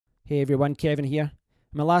Hey everyone, Kevin here.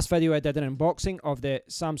 In my last video I did an unboxing of the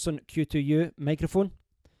Samson Q2U microphone.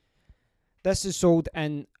 This is sold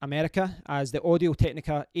in America as the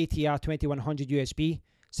Audio-Technica ATR2100-USB.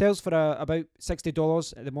 Sells for about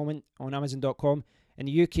 $60 at the moment on Amazon.com. In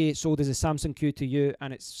the UK it's sold as a Samson Q2U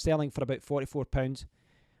and it's selling for about £44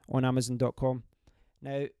 on Amazon.com.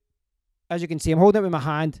 Now, as you can see, I'm holding it with my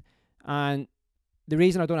hand, and the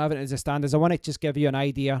reason I don't have it as a stand is I want to just give you an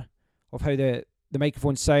idea of how the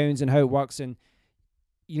microphone sounds and how it works. And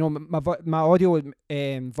you know, my audio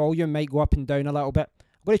volume might go up and down a little bit.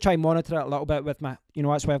 I'm going to try and monitor it a little bit with my,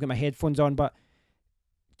 that's why I've got my headphones on, but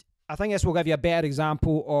I think this will give you a better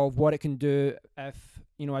example of what it can do if,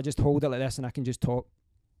 I just hold it like this and I can just talk.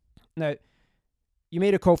 Now, you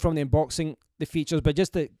may recall from the unboxing the features, but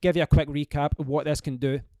just to give you a quick recap of what this can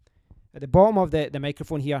do. At the bottom of the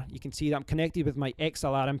microphone here, you can see that I'm connected with my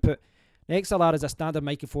XLR input. The XLR is a standard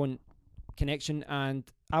microphone connection, and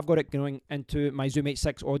I've got it going into my Zoom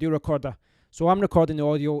H6 audio recorder. So I'm recording the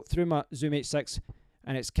audio through my Zoom H6,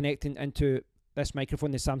 and it's connecting into this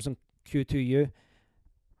microphone, the Samson Q2U.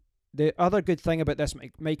 The other good thing about this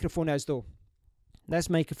microphone is, though, this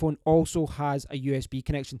microphone also has a USB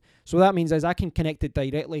connection. So that means I can connect it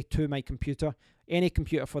directly to my computer, any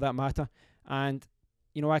computer for that matter, and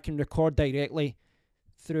I can record directly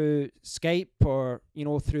through Skype or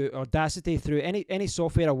through Audacity, through any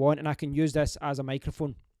software I want, and I can use this as a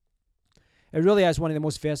microphone. It really is one of the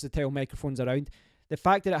most versatile microphones around. The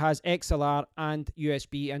fact that it has XLR and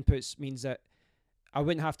USB inputs means that I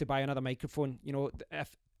wouldn't have to buy another microphone.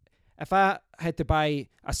 If I had to buy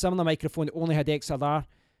a similar microphone that only had XLR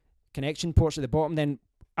connection ports at the bottom, then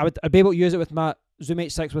I'd be able to use it with my Zoom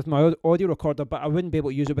H6 with my audio recorder, but I wouldn't be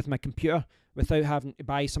able to use it with my computer without having to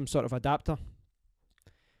buy some sort of adapter.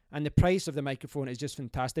 And the price of the microphone is just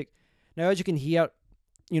fantastic. Now, as you can hear,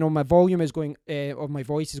 my volume is going, of my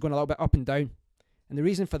voice is going a little bit up and down. And the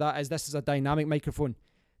reason for that is this is a dynamic microphone.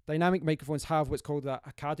 Dynamic microphones have what's called a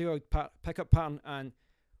cardioid pickup pattern, and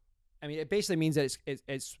I mean, it basically means that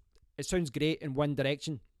it sounds great in one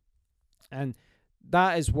direction. And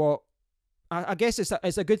that is what, I guess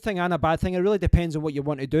it's a good thing and a bad thing. It really depends on what you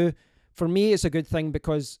want to do. For me, it's a good thing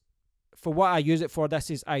because for what I use it for, this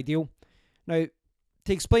is ideal. Now,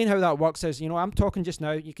 to explain how that works is, I'm talking just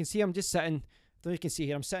now. You can see I'm just sitting, I don't know if you can see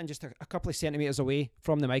here, I'm sitting just a couple of centimeters away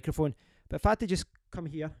from the microphone. But if I had to just come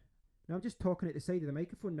here, now I'm just talking at the side of the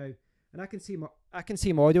microphone now, and I can see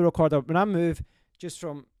my audio recorder. When I move just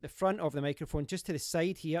from the front of the microphone just to the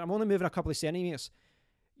side here, I'm only moving a couple of centimeters.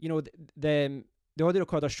 The audio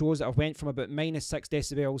recorder shows that I went from about -6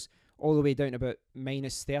 decibels all the way down to about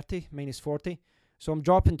 -30, -40. So I'm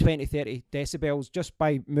dropping 20, 30 decibels just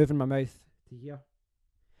by moving my mouth to here.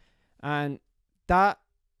 And that,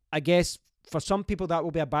 I guess, for some people that will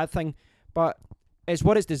be a bad thing, but it's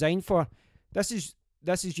what it's designed for. This is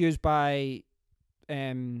used by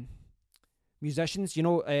musicians.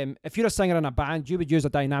 If you're a singer in a band, you would use a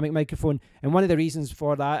dynamic microphone, and one of the reasons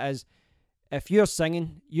for that is if you're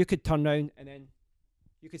singing, you could turn around and then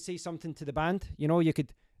you could say something to the band. You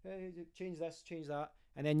could change this, change that,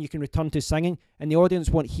 and then you can return to singing, and the audience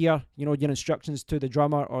won't hear your instructions to the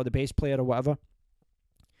drummer or the bass player or whatever.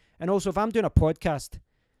 And also, if I'm doing a podcast,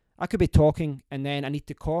 I could be talking and then I need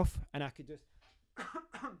to cough, and I could just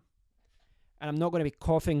and I'm not going to be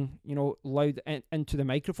coughing loud into the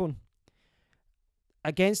microphone.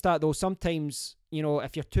 Against that, though, sometimes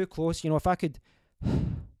if you're too close, if I could,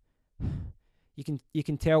 you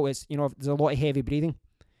can tell it's there's a lot of heavy breathing.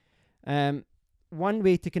 One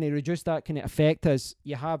way to kind of reduce that kind of effect is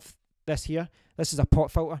you have this here. This is a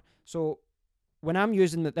pop filter. So when I'm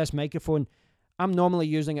using this microphone, I'm normally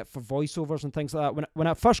using it for voiceovers and things like that. When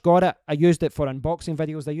I first got it, I used it for unboxing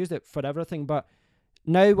videos. I used it for everything. But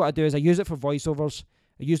now what I do is I use it for voiceovers.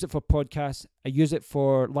 I use it for podcasts. I use it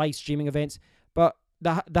for live streaming events. But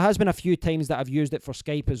there has been a few times that I've used it for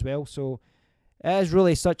Skype as well. So it is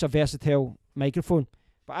really such a versatile microphone.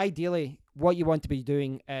 But ideally, what you want to be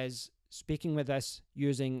doing is speaking with this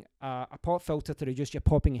using a pop filter to reduce your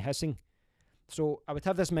popping and hissing. So I would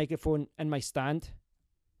have this microphone in my stand,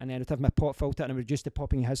 and then I'd have my pop filter and I would reduce the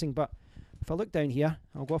popping and hissing. But if I look down here,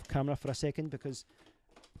 I'll go off camera for a second because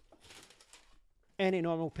any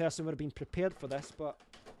normal person would have been prepared for this, but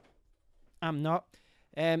I'm not.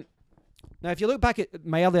 Now, if you look back at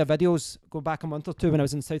my earlier videos, go back a month or two when I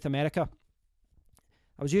was in South America,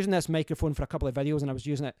 I was using this microphone for a couple of videos and I was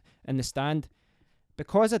using it in the stand.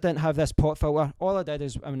 Because I didn't have this pop filter, all I did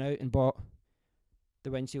is I went out and bought the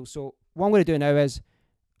windshield. So what I'm going to do now is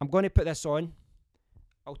I'm going to put this on.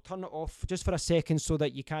 I'll turn it off just for a second so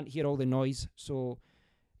that you can't hear all the noise. So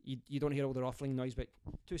you don't hear all the ruffling noise, but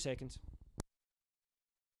 2 seconds.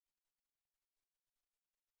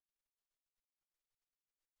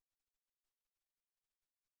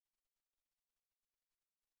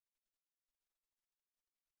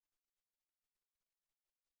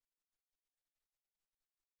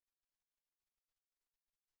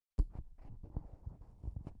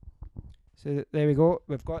 So there we go.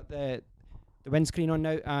 We've got the windscreen on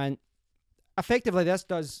now, and effectively this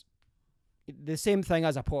does the same thing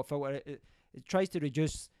as a pop filter. It tries to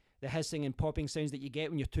reduce the hissing and popping sounds that you get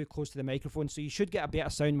when you're too close to the microphone, so you should get a better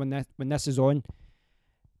sound when this is on.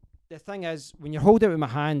 The thing is, when you're holding it with my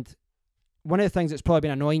hand, one of the things that's probably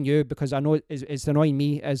been annoying you, because I know it's annoying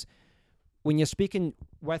me, is when you're speaking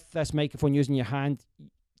with this microphone using your hand,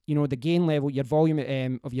 you know, the gain level, your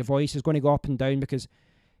volume of your voice is going to go up and down, because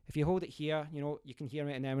if you hold it here, you know, you can hear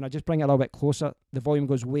me, and then when I just bring it a little bit closer, the volume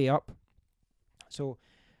goes way up. So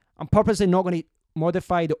I'm purposely not going to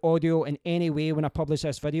modify the audio in any way when I publish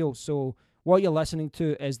this video. So what you're listening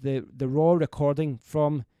to is the raw recording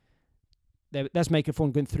from this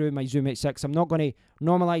microphone going through my Zoom H6. I'm not going to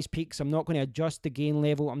normalize peaks. I'm not going to adjust the gain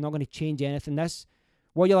level. I'm not going to change anything.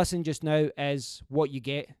 What you're listening just now is what you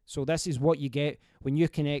get. So this is what you get when you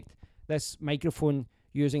connect this microphone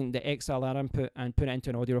using the XLR input and put it into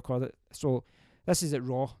an audio recorder. So this is it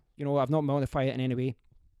raw. You know, I've not modified it in any way.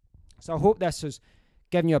 So I hope this has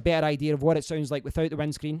given you a better idea of what it sounds like without the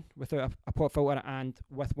windscreen, without a pop filter, and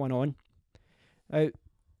with one on. Now,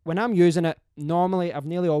 when I'm using it, normally I've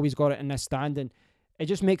nearly always got it in this stand, and it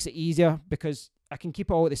just makes it easier because I can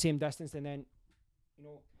keep it all at the same distance, and then, you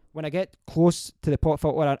know, when I get close to the pop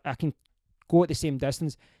filter, I can go at the same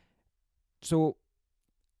distance. So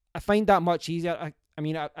I find that much easier. I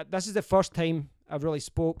mean, this is the first time I've really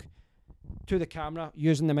spoke to the camera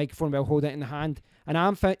using the microphone while holding it in the hand, and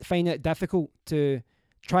I'm finding it difficult to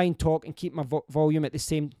try and talk and keep my volume at the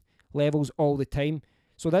same levels all the time.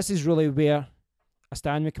 So this is really where a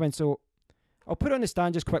stand would come in. So I'll put it on the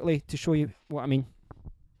stand just quickly to show you what I mean.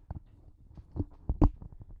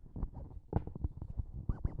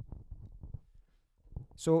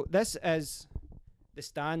 So this is the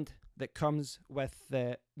stand that comes with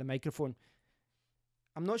the microphone.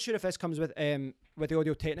 I'm not sure if this comes with the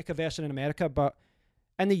Audio-Technica version in America, but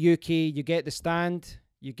in the UK you get the stand,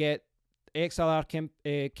 you get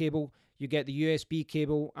XLR cable, you get the USB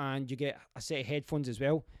cable, and you get a set of headphones as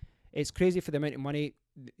well. It's crazy for the amount of money,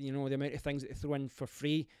 you know, the amount of things that they throw in for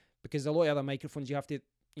free, because a lot of other microphones you have to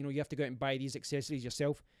go out and buy these accessories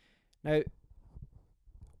yourself. Now,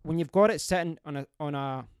 when you've got it sitting on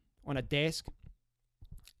a desk,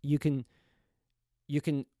 you can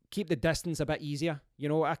keep the distance a bit easier. You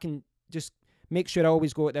know, I can just make sure I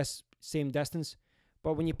always go at this same distance.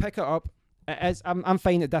 But when you pick it up, I'm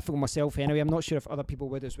finding it difficult myself anyway. I'm not sure if other people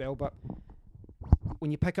would as well, but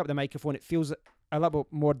when you pick up the microphone, it feels a little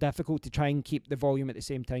bit more difficult to try and keep the volume at the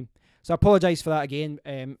same time. So I apologise for that again.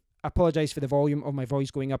 I apologise for the volume of my voice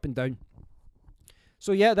going up and down.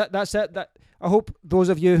 So yeah, that's it. I hope those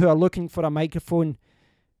of you who are looking for a microphone,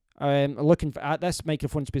 at this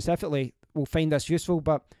microphone specifically, will find this useful.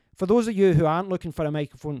 But for those of you who aren't looking for a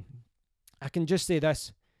microphone, I can just say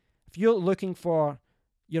this. If you're looking for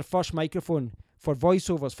your first microphone for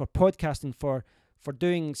voiceovers, for podcasting, for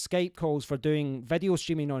doing Skype calls, for doing video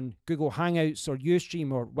streaming on Google Hangouts or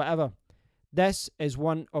Ustream or whatever, this is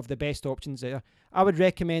one of the best options there. I would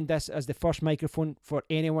recommend this as the first microphone for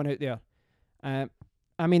anyone out there.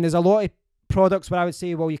 I mean, there's a lot of products where I would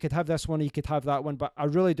say, well, you could have this one or you could have that one, but I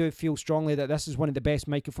really do feel strongly that this is one of the best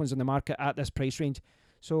microphones on the market at this price range.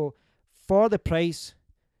 So for the price,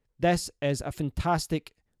 this is a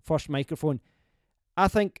fantastic first microphone. I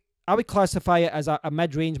think I would classify it as a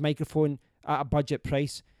mid-range microphone at a budget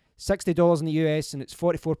price. $60 in the US and it's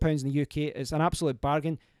 £44 in the UK. It's an absolute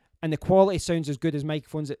bargain, and the quality sounds as good as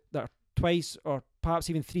microphones that are twice or perhaps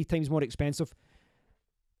even 3 times more expensive.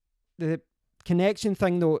 The connection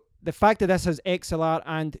thing though, the fact that this has XLR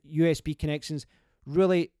and USB connections,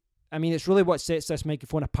 really, I mean, it's really what sets this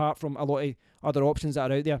microphone apart from a lot of other options that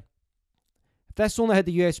are out there. If this only had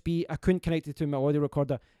the USB, I couldn't connect it to my audio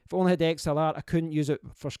recorder. If it only had the XLR, I couldn't use it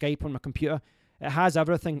for Skype on my computer. It has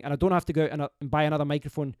everything, and I don't have to go out and buy another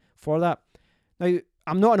microphone for that. Now,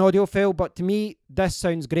 I'm not an audiophile, but to me, this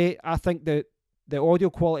sounds great. I think the audio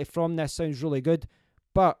quality from this sounds really good.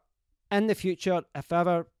 But in the future, if I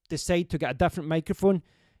ever decide to get a different microphone,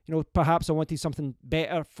 you know, perhaps I wanted something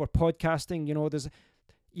better for podcasting. You know,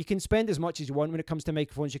 you can spend as much as you want when it comes to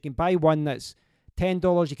microphones. You can buy one that's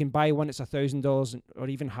 $10, you can buy one that's $1,000 or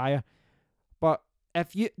even higher. But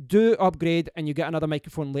if you do upgrade and you get another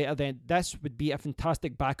microphone later, then this would be a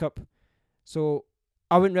fantastic backup. So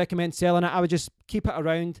I wouldn't recommend selling it. I would just keep it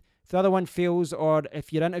around. If the other one fails, or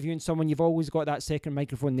if you're interviewing someone, you've always got that second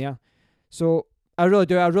microphone there. So I really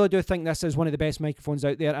do think this is one of the best microphones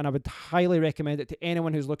out there, and I would highly recommend it to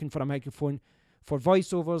anyone who's looking for a microphone for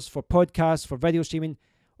voiceovers, for podcasts, for video streaming,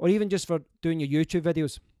 or even just for doing your YouTube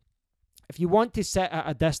videos. If you want to sit at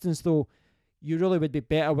a distance though, you really would be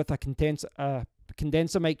better with a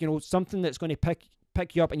condenser mic, you know, something that's going to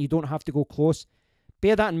pick you up and you don't have to go close.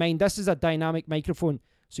 Bear that in mind. This is a dynamic microphone,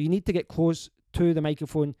 so you need to get close to the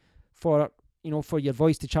microphone for, you know, for your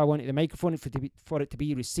voice to travel into the microphone, for it to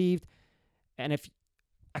be received. And if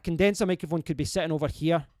a condenser microphone could be sitting over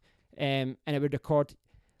here, and it would record.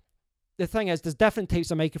 The thing is, there's different types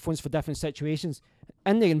of microphones for different situations.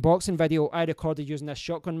 In the unboxing video, I recorded using this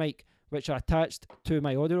shotgun mic, which are attached to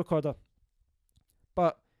my audio recorder.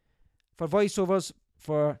 But for voiceovers,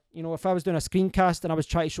 for, you know, if I was doing a screencast and I was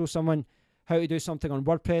trying to show someone how to do something on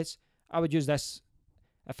WordPress, I would use this.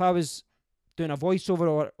 If I was doing a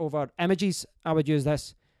voiceover over images, I would use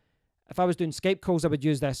this. If I was doing Skype calls, I would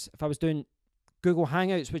use this. If I was doing Google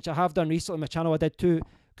Hangouts, which I have done recently on my channel, I did 2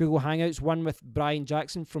 Google Hangouts, one with Brian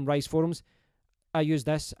Jackson from Rise Forums. I used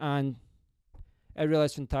this and it really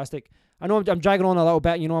is fantastic. I know I'm dragging on a little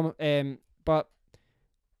bit, you know, but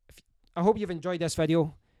I hope you've enjoyed this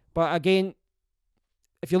video. But again,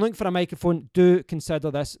 if you're looking for a microphone, do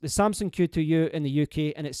consider this. The Samson Q2U in the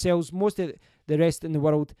UK, and it sells most of the rest in the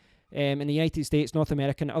world, in the United States, North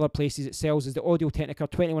America, and other places it sells is the Audio-Technica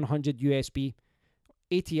 2100-USB,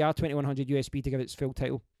 ATR2100-USB to give it its full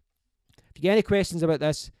title. If you get any questions about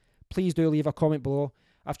this, please do leave a comment below.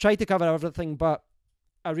 I've tried to cover everything, but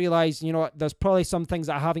I realise, you know, there's probably some things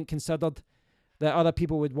that I haven't considered that other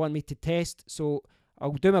people would want me to test. So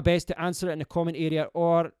I'll do my best to answer it in the comment area,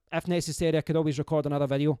 or if necessary, I could always record another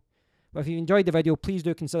video. But if you enjoyed the video, please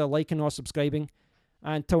do consider liking or subscribing.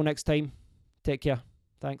 And until next time, take care.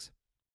 Thanks.